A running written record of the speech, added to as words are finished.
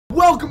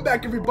Welcome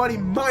back, everybody.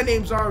 My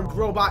name's Armed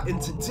Robot, and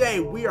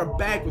today we are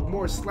back with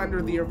more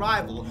Slender the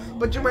Arrival.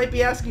 But you might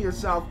be asking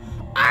yourself,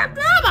 Armed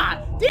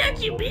Robot,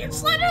 didn't you beat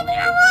Slender the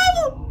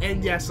Arrival?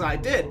 And yes, I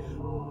did.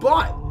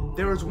 But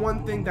there was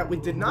one thing that we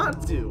did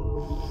not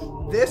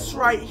do. This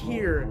right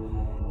here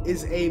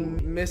is a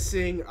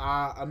missing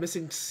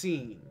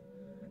scene.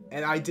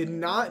 And I did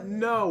not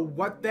know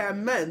what that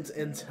meant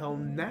until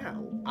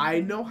now.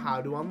 I know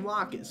how to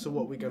unlock it. So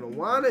what we're going to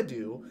want to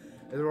do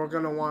is we're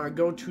going to want to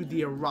go to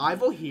the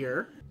arrival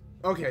here.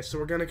 Okay, so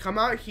we're going to come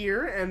out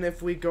here. And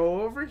if we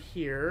go over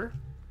here,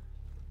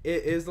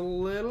 it is a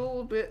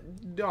little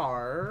bit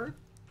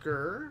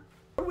darker.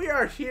 We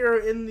are here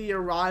in the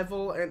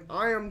arrival. And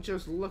I am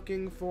just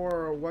looking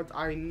for what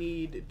I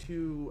need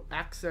to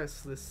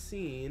access the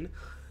scene.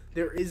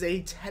 There is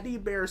a teddy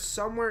bear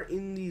somewhere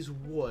in these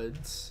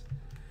woods.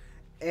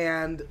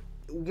 And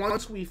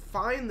once we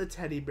find the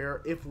teddy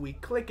bear, if we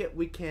click it,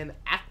 we can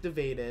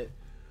activate it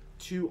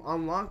to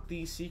unlock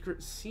the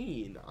secret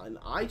scene. And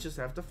I just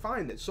have to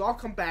find it. So I'll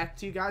come back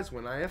to you guys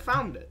when I have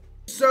found it.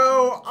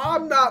 So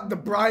I'm not the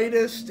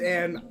brightest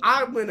and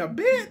I went a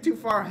bit too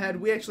far ahead.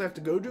 We actually have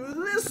to go do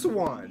this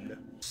one.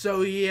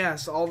 So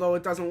yes, although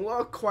it doesn't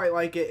look quite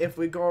like it, if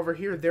we go over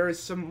here, there is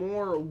some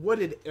more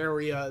wooded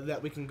area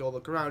that we can go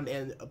look around.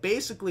 And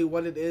basically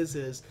what it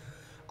is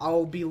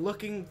I'll be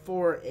looking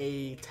for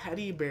a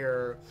teddy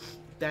bear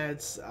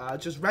that's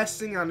just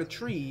resting on a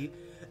tree,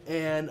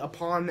 and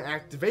upon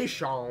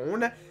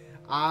activation,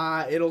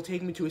 it'll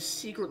take me to a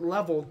secret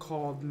level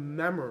called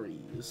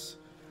Memories.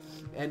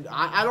 And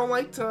I don't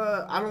like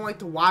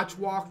to watch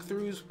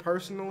walkthroughs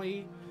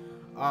personally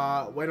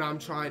when I'm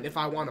trying, if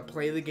I want to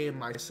play the game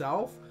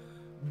myself.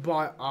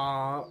 But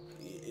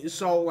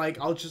so like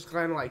I'll just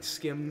kind of like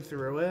skim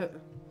through it.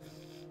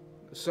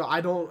 So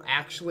I don't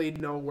actually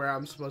know where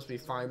I'm supposed to be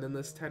finding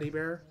this teddy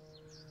bear.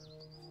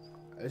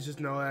 I just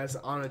know it's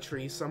on a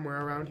tree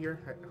somewhere around here.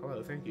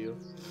 Hello, thank you.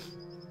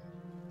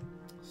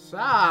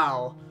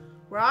 So,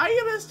 where are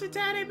you, Mr.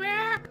 Teddy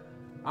Bear?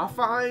 I'll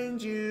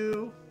find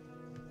you.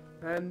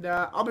 And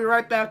I'll be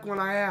right back when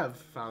I have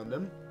found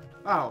him.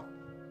 Oh.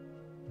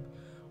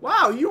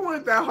 Wow, you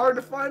weren't that hard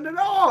to find at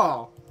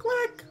all.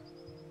 Click.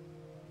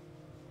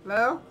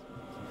 Hello?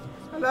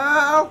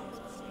 Hello?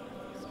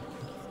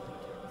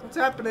 What's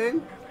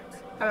happening?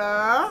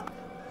 Hello?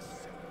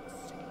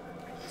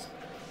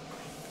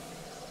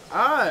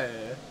 Hi.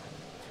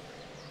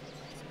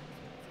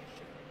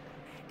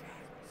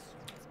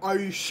 Are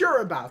you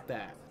sure about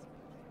that?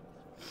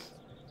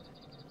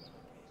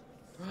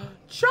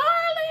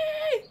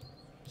 Charlie!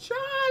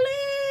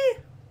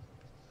 Charlie!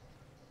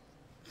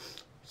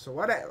 So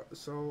what?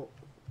 So.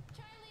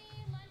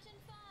 Charlie, lunch in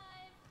 5.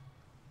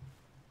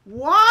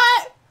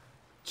 What?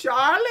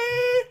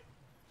 Charlie?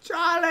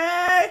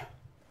 Charlie?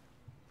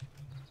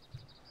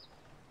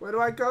 Where do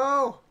I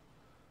go?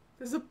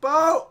 There's a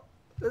boat!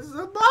 There's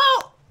a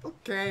boat!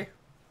 Okay.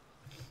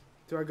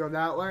 Do I go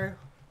that way? Or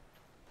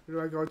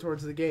do I go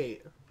towards the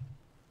gate?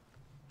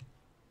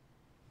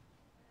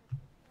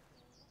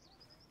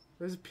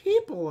 There's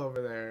people over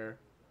there.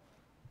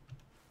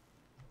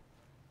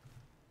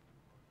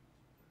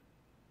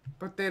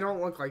 But they don't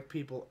look like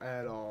people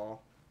at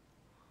all.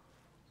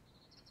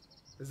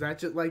 Is that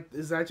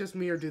just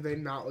me, or do they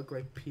not look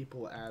like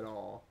people at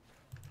all?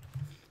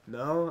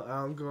 No?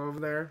 I don't go over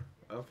there?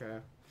 Okay.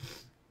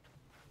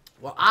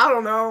 Well, I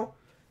don't know.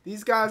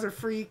 These guys are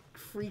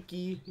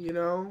freaky, you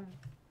know?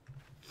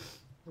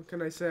 What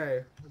can I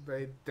say?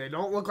 They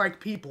don't look like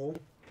people.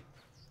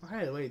 Oh,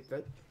 hey, wait,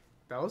 that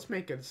was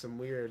making some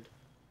weird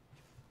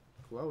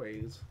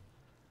glowies.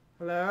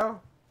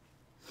 Hello?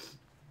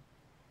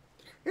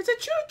 It's a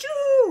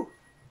choo-choo!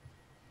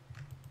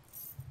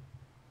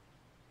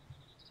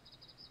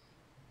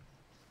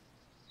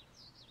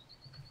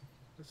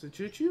 It's a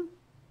choo-choo?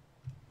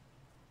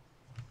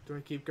 Do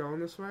I keep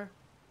going this way?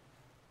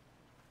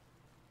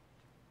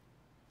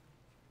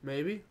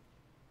 Maybe?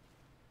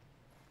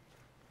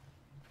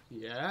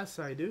 Yes,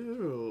 I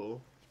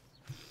do.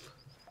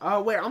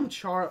 Oh, wait,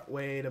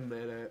 wait a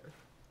minute.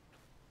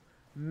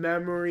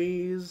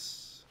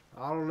 Memories.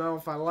 I don't know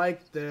if I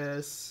like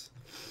this.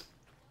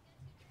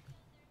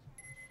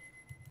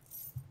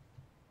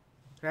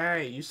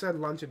 Hey, you said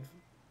lunch and...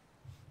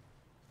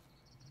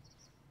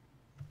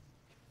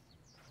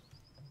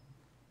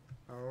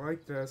 I don't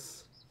like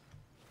this.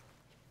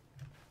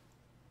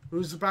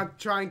 Who's about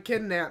to try and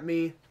kidnap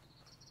me?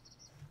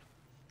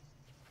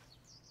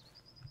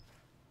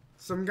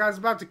 Some guy's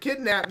about to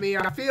kidnap me.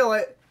 I feel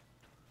it.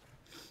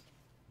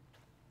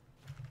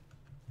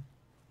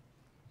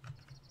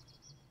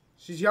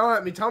 She's yelling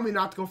at me, telling me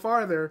not to go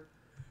farther.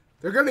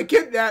 They're gonna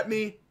kidnap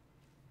me.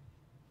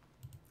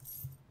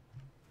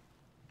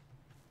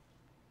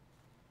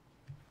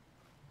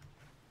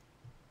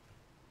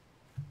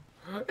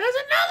 There's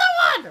another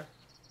one!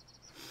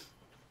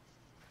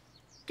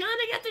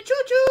 Gonna get the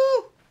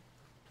choo-choo!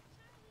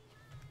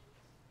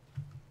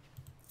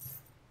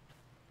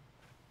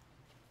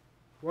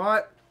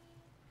 What?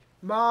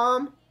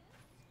 Mom?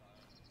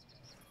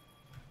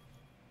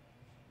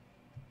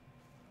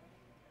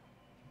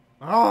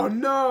 Oh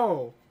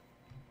no!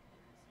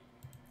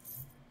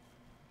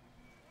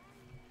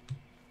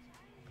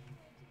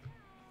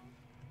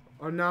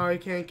 Oh, now I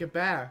can't get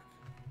back.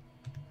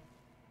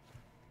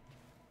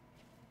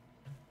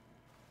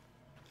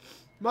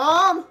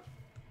 Mom!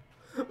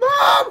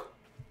 Mom!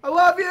 I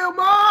love you,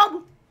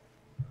 Mom!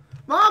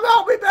 Mom,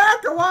 help me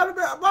back! I want to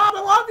be... Mom,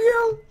 I love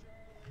you!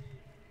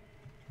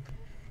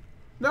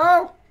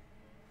 No!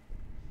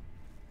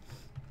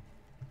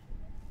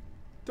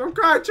 Don't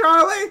cry,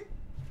 Charlie!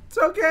 It's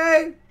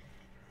okay!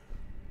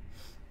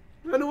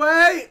 Run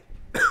away!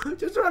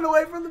 Just run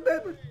away from the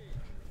bed.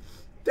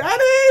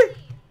 Daddy!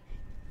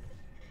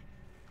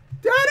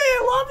 Daddy,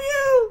 I love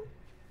you!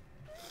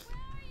 Where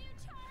are you,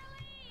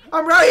 Charlie?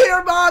 I'm right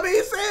here,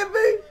 Mommy! Save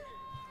me!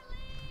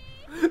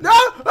 No!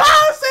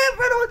 Oh, save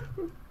me! Run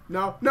away!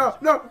 No, no,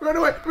 no! Run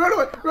away! Run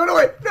away! Run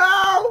away!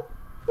 No!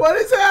 What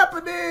is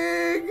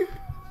happening?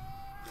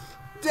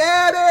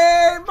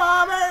 Daddy!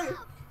 Mommy!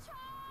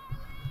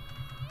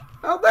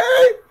 Help me!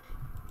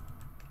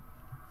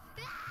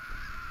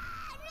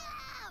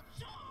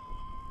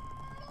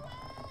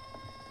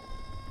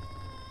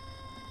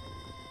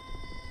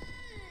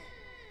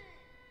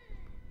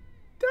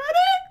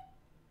 Daddy!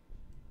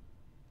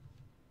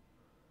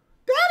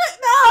 Daddy,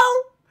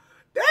 no!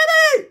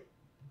 Daddy!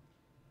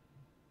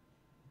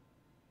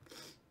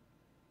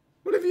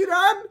 What have you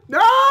done?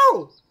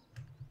 No!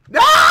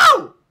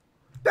 No!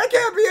 That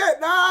can't be it!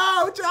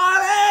 No,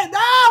 Charlie!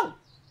 No!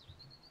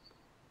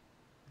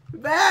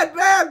 Bad,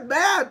 bad,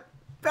 bad!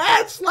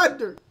 Bad,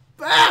 Slender!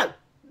 Bad!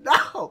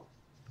 No!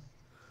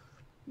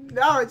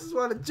 No, I just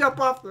want to jump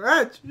off the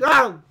edge.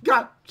 Oh,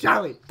 God,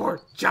 Charlie!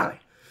 Poor Charlie!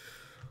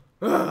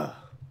 Ugh.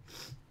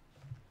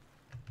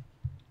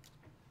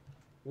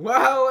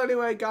 Well,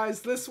 anyway,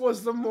 guys, this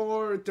was the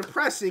more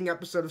depressing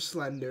episode of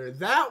Slender.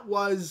 That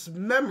was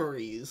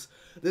Memories,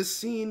 the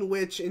scene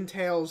which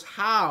entails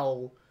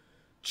how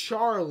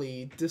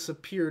Charlie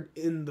disappeared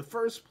in the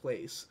first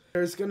place.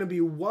 There's going to be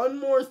one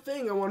more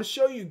thing I want to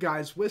show you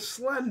guys with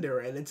Slender,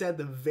 and it's at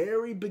the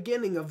very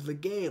beginning of the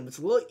game. It's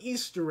a little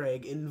Easter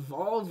egg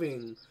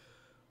involving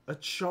a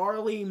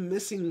Charlie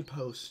missing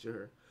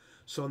poster.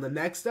 So in the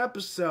next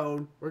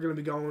episode, we're going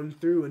to be going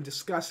through and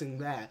discussing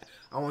that.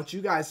 I want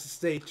you guys to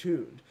stay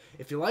tuned.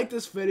 If you like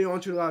this video, I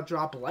want you to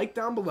drop a like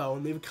down below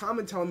and leave a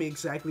comment telling me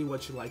exactly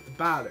what you liked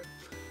about it.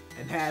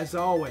 And as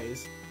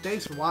always,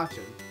 thanks for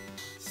watching.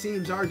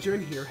 Seems our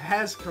journey here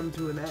has come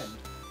to an end.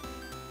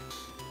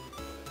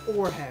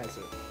 Or has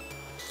it?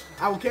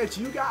 I will catch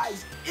you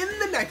guys in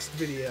the next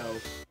video.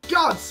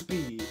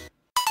 Godspeed!